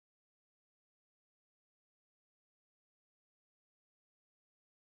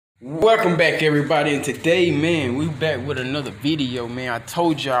Welcome back, everybody, and today, man, we back with another video, man. I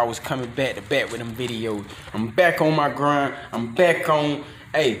told you I was coming back to back with them videos. I'm back on my grind. I'm back on,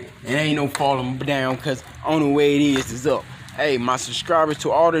 hey, it ain't no falling down, because only way it is up. Hey, my subscribers, to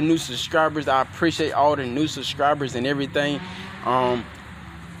all the new subscribers, I appreciate all the new subscribers and everything.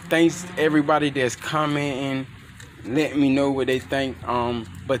 Thanks to everybody that's commenting, let me know what they think.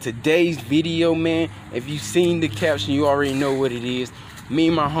 But today's video, man, if you seen the caption, you already know what it is. Me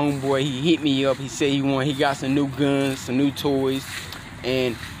and my homeboy, he hit me up. He said he got some new guns, some new toys,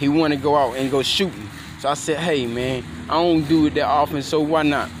 and he want to go out and go shooting. So I said, hey, man, I don't do it that often, so why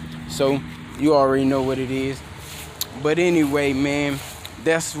not? So you already know what it is. But anyway, man,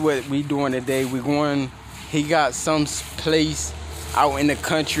 that's what we doing today. He got some place out in the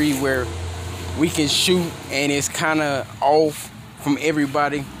country where we can shoot, and it's kind of off from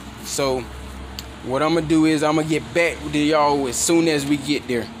everybody. So what I'm gonna do is I'm gonna get back to y'all as soon as we get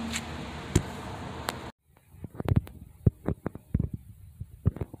there.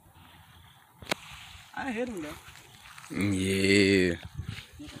 I hit him though. Yeah,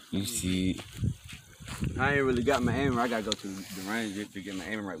 you see. I ain't really got my aim right. I gotta go to the range to get my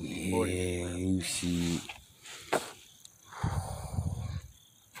aim right with the 40. Yeah, you see.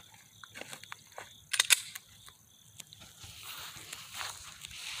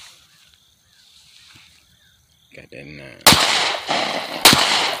 Got that 9.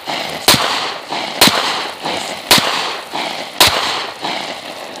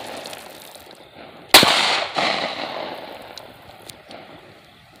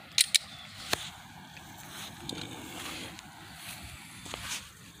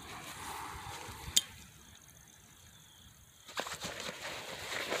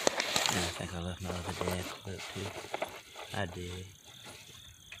 I think I left my other dad clip too. I did.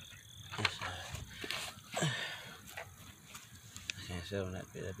 That's alright. I can't sell on that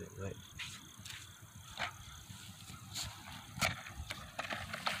bit wet.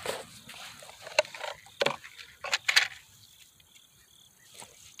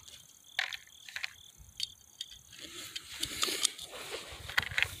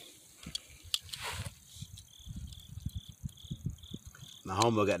 My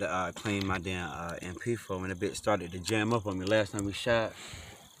homeboy got to clean my damn MP4 when the bit started to jam up on me last time we shot.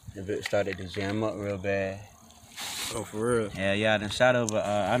 The bit started to jam up real bad. Oh, for real? Yeah, I done shot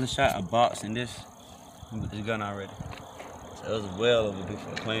a box in this gun already. So it was well overdue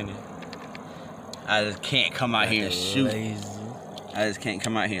for cleaning. I just can't come out here and shoot. I just can't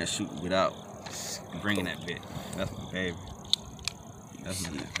come out here and shoot without bringing that bit. That's my baby. That's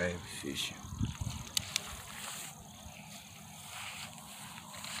my baby fish.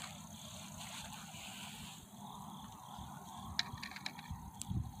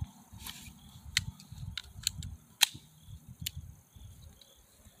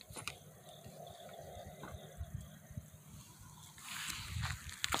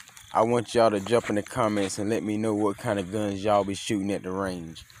 I want y'all to jump in the comments and let me know what kind of guns y'all be shooting at the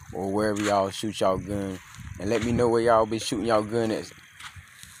range, or wherever y'all shoot y'all gun, and let me know where y'all be shooting y'all gun at.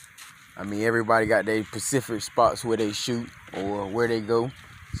 I mean, everybody got their specific spots where they shoot or where they go.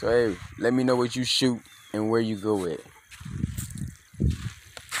 So hey, let me know what you shoot and where you go at. You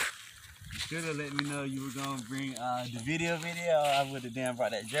should have let me know you were gonna bring the video. I would have damn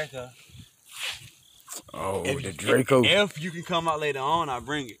brought that Draco. Oh, the Draco. If you can come out later on, I'll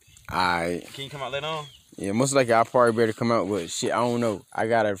bring it. Alright. Can you come out later on? Yeah, most likely I'll probably better come out, but shit, I don't know. I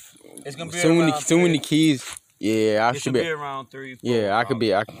gotta. It's gonna be soon around when the kids. Yeah, I should be around 3. 4 yeah, I can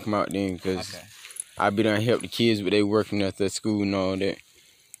come out then, because okay. I'll be done help the kids with they working at the school and all that.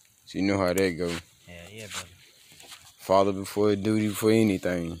 So you know how that go. Yeah, brother. Father before duty before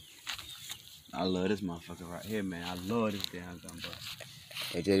anything. I love this motherfucker right here, man. I love this damn gun, bro.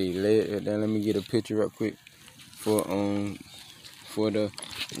 Hey, JD, let me get a picture real quick for the.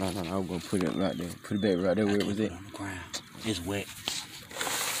 No, I'm gonna put it right there. Put it back right there where it was at. On the ground. It's wet.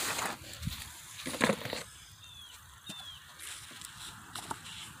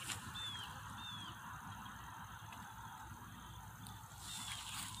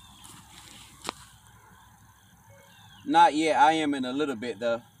 Not yet. I am in a little bit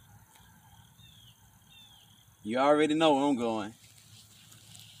though. You already know where I'm going.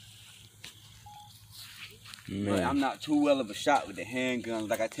 Man. But I'm not too well of a shot with the handguns.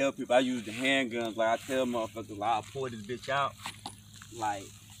 Like I tell people, I use the handguns. Like I tell motherfuckers, like I'll pour this bitch out, like,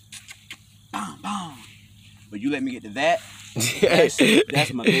 boom, boom. But you let me get to that.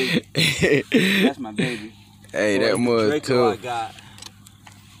 That's my baby. That's my baby. Hey, that was tough.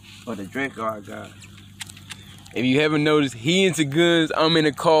 Or the Draco I got. If you haven't noticed, he into guns, I'm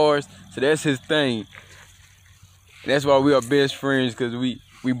into cars, so that's his thing. That's why we are best friends, because we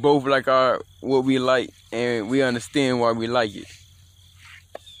We both like what we like, and we understand why we like it.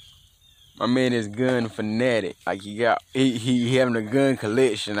 My man is gun fanatic. Like he having a gun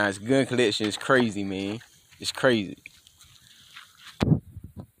collection. Now his gun collection is crazy, man. It's crazy.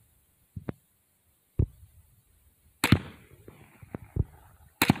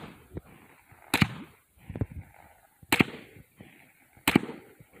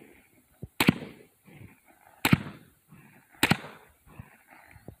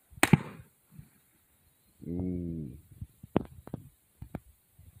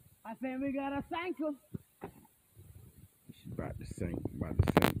 I think we got a sinker. She's about to sink.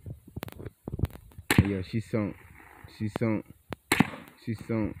 Hey, yo, she sunk.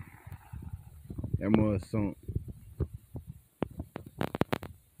 That mud sunk.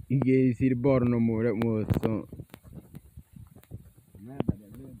 You can't see the bottom no more. That mud sunk.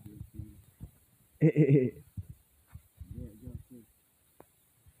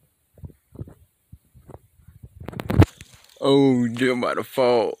 Oh, dude, I'm about to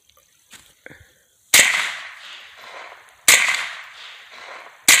fall.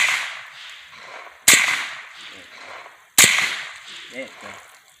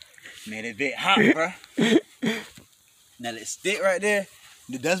 Made it bit hot, bro. Now that stick right there,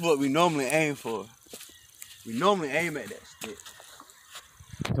 that's what we normally aim for. We normally aim at that stick.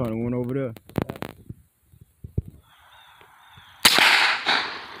 Tony, one over there.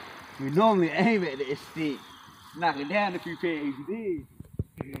 We normally aim at that stick. Knock it down a few pegs, you dig?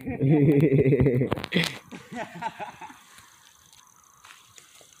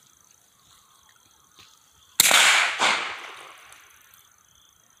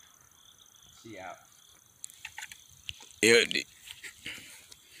 See out. Yeah.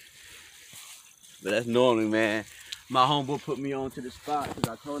 But that's normally, man. My homeboy put me on to the spot because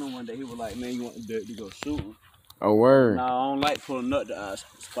I told him one day, he was like, man, you want to go shooting? Oh, word. No, I don't like pulling up the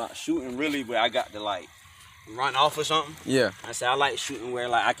spot shooting really where I got to like run off or something. Yeah. I said I like shooting where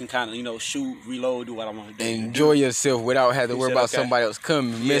like I can kind of, you know, shoot, reload, do what I want to do. Enjoy yourself without having to worry about somebody else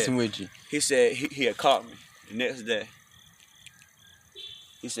coming messing with you. He said he had caught me the next day.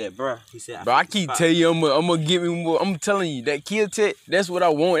 He said, bruh, Bro, I keep telling you, I'm gonna give me more. I'm telling you, that Kill Tech, that's what I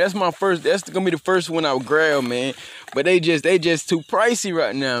want. That's my first, that's gonna be the first one I'll grab, man. But they just too pricey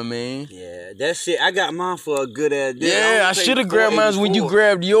right now, man. Yeah, that shit, I got mine for a good ass deal. Yeah, I should have grabbed mine when you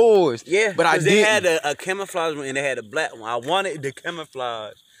grabbed yours. Yeah, but I didn't. They had a camouflage one and they had a black one. I wanted the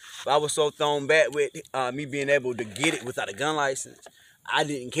camouflage, but I was so thrown back with me being able to get it without a gun license. I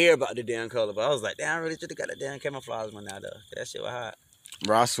didn't care about the damn color, but I was like, damn, I really should have got the damn camouflage one now, though. That shit was hot.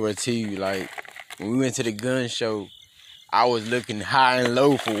 Bro, I swear to you, like, when we went to the gun show, I was looking high and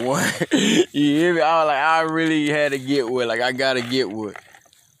low for one. You hear me? I was like, I really had to get one. Like, I gotta get one.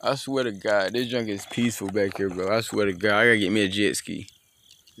 I swear to God, this junk is peaceful back here, bro. I swear to God, I gotta get me a jet ski.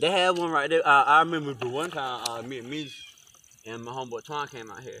 They had one right there. I remember the one time me and my homeboy Twan came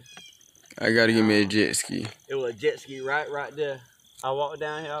out here. I gotta get me a jet ski. It was a jet ski right there. I walked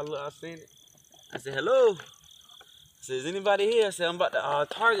down here, I seen it. I said, hello. I said, is anybody here? I said, I'm about to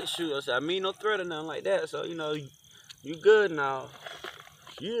target shoot. I said, I mean no threat or nothing like that. So, you know, you good now.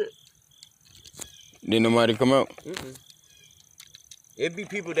 Yeah. Didn't nobody come out? It'd be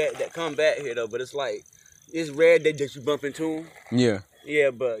people that come back here, though, but it's like, it's rare that you bump into them. Yeah.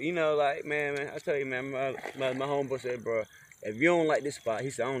 Yeah, but, you know, like, man, I tell you, man, my homeboy said, bro, if you don't like this spot, he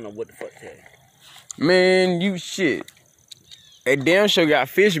said, I don't know what the fuck to tell you. Man, you shit. That damn show got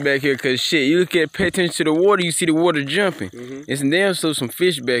fish back here, cause shit, you pay attention to the water, you see the water jumping. It's damn so some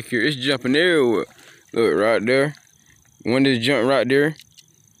fish back here. It's jumping everywhere. Look, right there. One just jumped right there.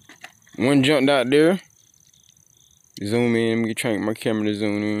 One jumped out there. Zoom in, let me try my camera to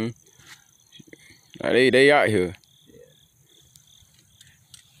zoom in. Now, they out here.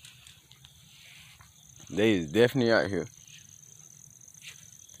 They is definitely out here.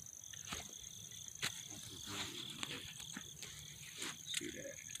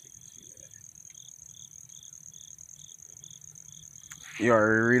 You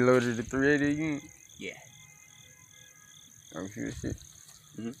already reloaded the 380 again? Yeah. Let me see this shit.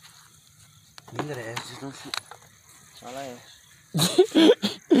 You gotta ask, just don't shoot. That's all I ask.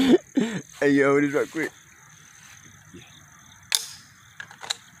 Hey, yo, this right quick. Yeah.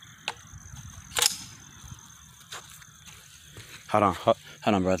 Hold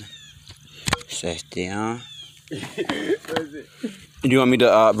on, brother. Stay down. What is it? Do you want me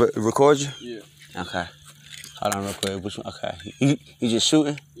to record you? Yeah. Okay. Hold on real quick. Which one? Okay. You just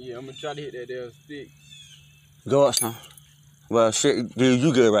shooting? Yeah, I'm gonna try to hit that damn stick. Go up, son. Well, shit, dude,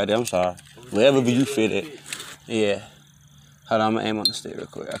 you good right there. I'm sorry. Wherever you fit it. Yeah. Hold on, I'm gonna aim on the stick real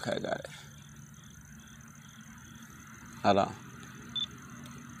quick. Okay, got it. Hold on.